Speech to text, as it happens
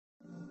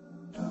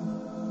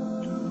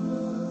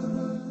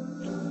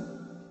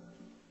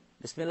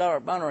Bismillah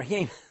ar-Rahman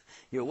ar-Rahim.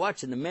 You're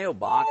watching the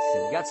mailbox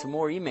and got some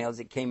more emails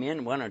that came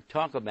in. Want to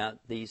talk about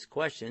these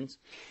questions.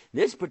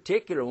 This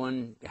particular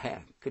one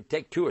could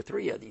take 2 or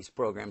 3 of these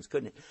programs,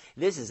 couldn't it?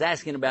 This is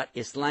asking about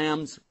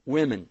Islam's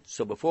women.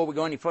 So before we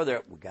go any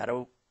further, we got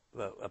a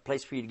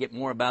place for you to get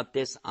more about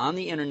this on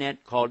the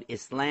internet called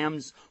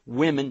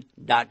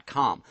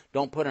islamswomen.com.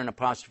 Don't put an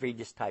apostrophe,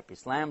 just type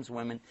Islam's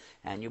Women,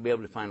 and you'll be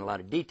able to find a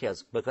lot of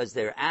details, because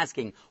they're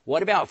asking,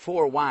 what about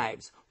 4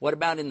 wives? What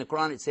about in the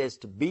Quran it says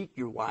to beat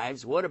your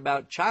wives? What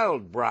about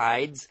child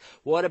brides?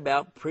 What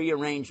about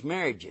prearranged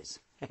marriages?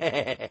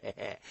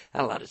 A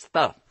lot of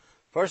stuff.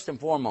 First and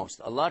foremost,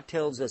 Allah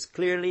tells us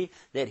clearly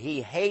that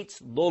He hates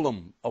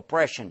dhulm,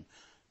 oppression.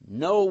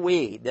 No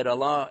way that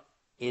Allah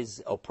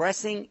is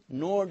oppressing,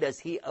 nor does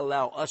He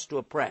allow us to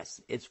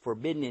oppress. It's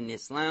forbidden in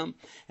Islam,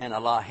 and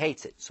Allah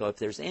hates it. So if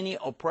there's any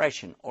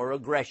oppression or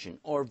aggression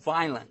or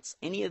violence,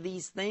 any of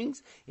these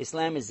things,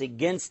 Islam is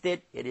against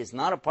it. It is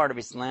not a part of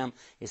Islam.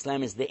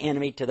 Islam is the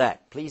enemy to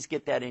that. Please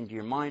get that into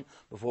your mind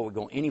before we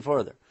go any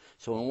further.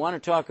 So we want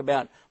to talk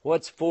about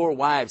what's 4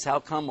 wives.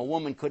 How come a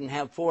woman couldn't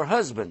have 4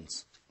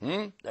 husbands?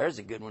 There's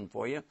a good one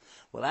for you.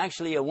 Well,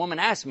 actually, a woman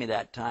asked me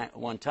that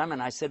one time,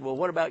 and I said, well,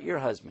 what about your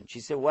husband?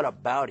 She said, what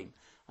about him?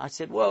 I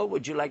said, well,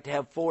 would you like to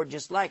have 4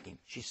 just like him?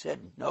 She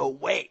said, no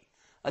way.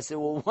 I said,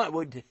 well, why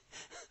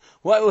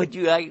would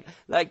you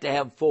like to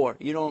have 4?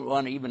 You don't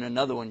want even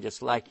another one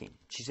just like him.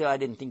 She said, I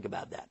didn't think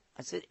about that.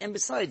 I said, and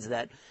besides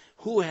that,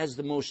 who has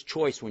the most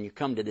choice when you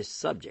come to this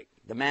subject,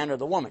 the man or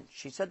the woman?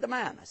 She said, the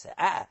man. I said,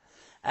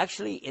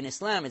 actually, in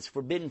Islam, it's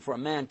forbidden for a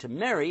man to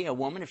marry a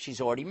woman if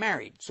she's already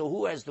married. So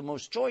who has the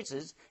most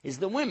choices is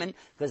the women,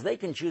 because they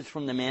can choose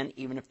from the men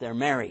even if they're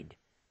married.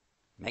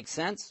 Makes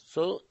sense?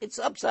 So it's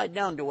upside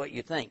down to what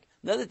you think.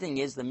 The other thing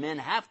is the men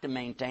have to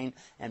maintain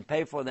and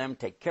pay for them,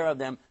 take care of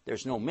them.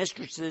 There's no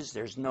mistresses.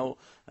 There's no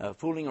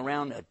fooling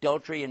around.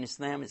 Adultery in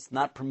Islam is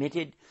not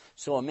permitted.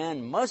 So a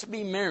man must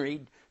be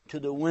married to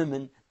the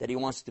women that he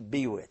wants to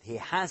be with. He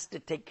has to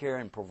take care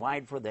and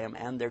provide for them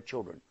and their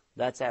children.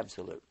 That's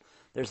absolute.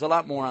 There's a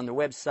lot more on their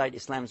website,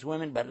 Islam's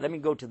Women, but let me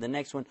go to the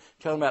next one,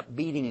 talking about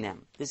beating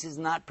them. This is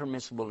not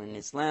permissible in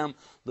Islam.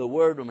 The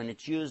word, when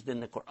it's used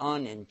in the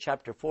Quran in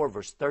chapter 4,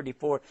 verse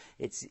 34,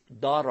 it's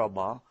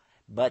daraba,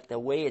 but the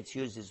way it's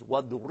used is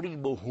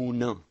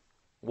wadribuhun.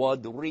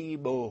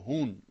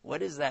 Wadribuhun. What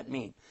does that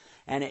mean?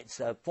 And it's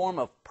a form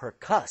of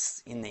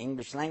percuss in the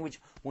English language.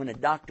 When a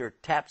doctor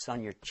taps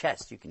on your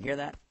chest, you can hear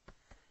that?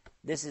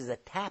 This is a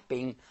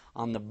tapping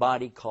on the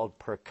body called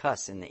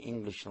percuss in the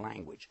English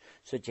language.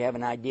 So that you have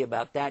an idea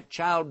about that.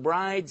 Child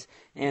brides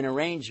and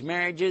arranged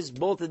marriages,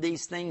 both of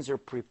these things are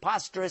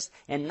preposterous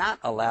and not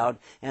allowed.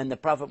 And the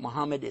Prophet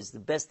Muhammad is the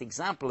best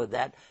example of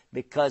that,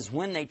 because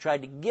when they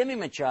tried to give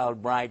him a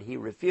child bride, he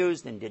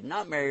refused and did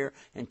not marry her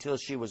until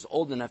she was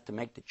old enough to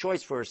make the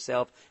choice for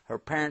herself. Her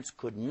parents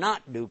could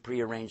not do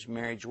prearranged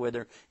marriage with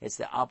her. It's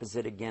the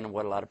opposite again of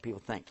what a lot of people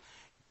think.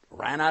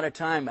 Ran out of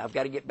time. I've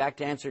got to get back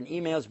to answering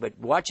emails, but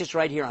watch us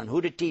right here on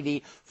Huda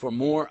TV for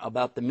more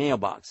about the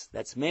mailbox.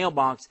 That's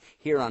mailbox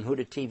here on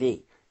Huda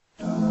TV.